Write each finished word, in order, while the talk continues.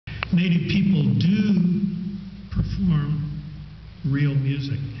Native people do perform real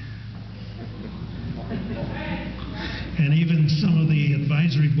music. And even some of the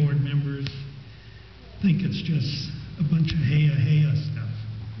advisory board members think it's just a bunch of heya stuff.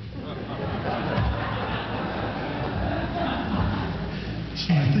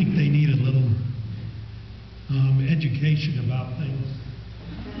 So I think they need a little education about things.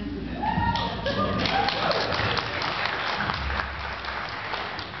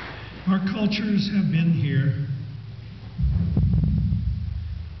 Our cultures have been here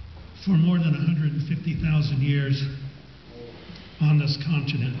for more than 150,000 years on this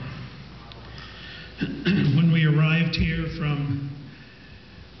continent. When we arrived here from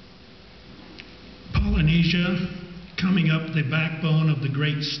Polynesia, coming up the backbone of the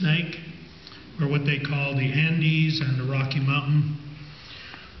Great Snake, or what they call the Andes and the Rocky Mountain,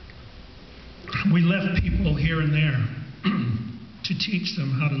 we left people here and there to teach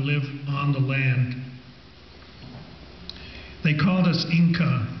them how to live on the land. They called us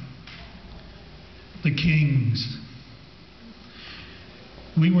Inca, the kings.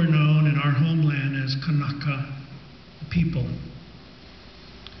 We were known in our homeland as Kanaka, the people.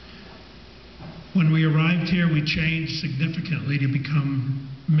 When we arrived here, we changed significantly to become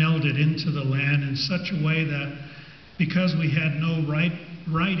melded into the land in such a way that because we had no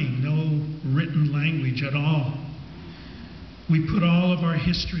writing, no written language at all, we put all of our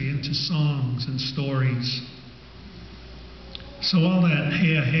history into songs and stories. So all that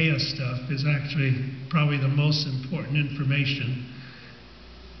heya stuff is actually probably the most important information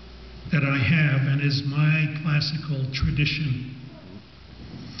that I have and is my classical tradition.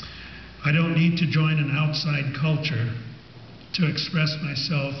 I don't need to join an outside culture to express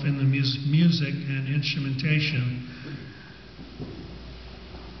myself in the music and instrumentation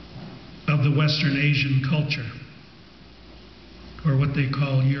of the Western Asian culture, or what they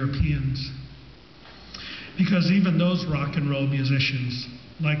call Europeans. Because even those rock and roll musicians,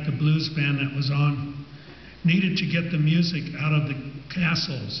 like the blues band that was on, needed to get the music out of the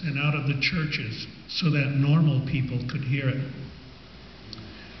castles and out of the churches so that normal people could hear it.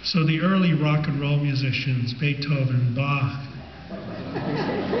 So the early rock and roll musicians, Beethoven, Bach,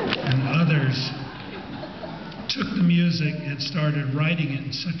 and others, took the music and started writing it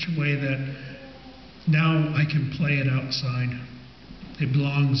in such a way that now I can play it outside. It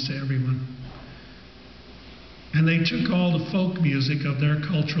belongs to everyone. And they took all the folk music of their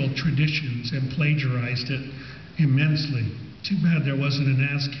cultural traditions and plagiarized it immensely. Too bad there wasn't an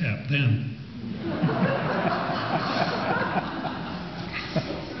ASCAP then.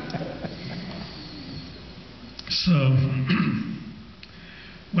 So,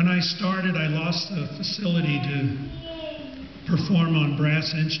 when I started, I lost the facility to perform on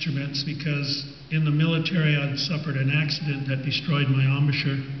brass instruments because in the military I'd suffered an accident that destroyed my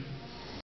embouchure.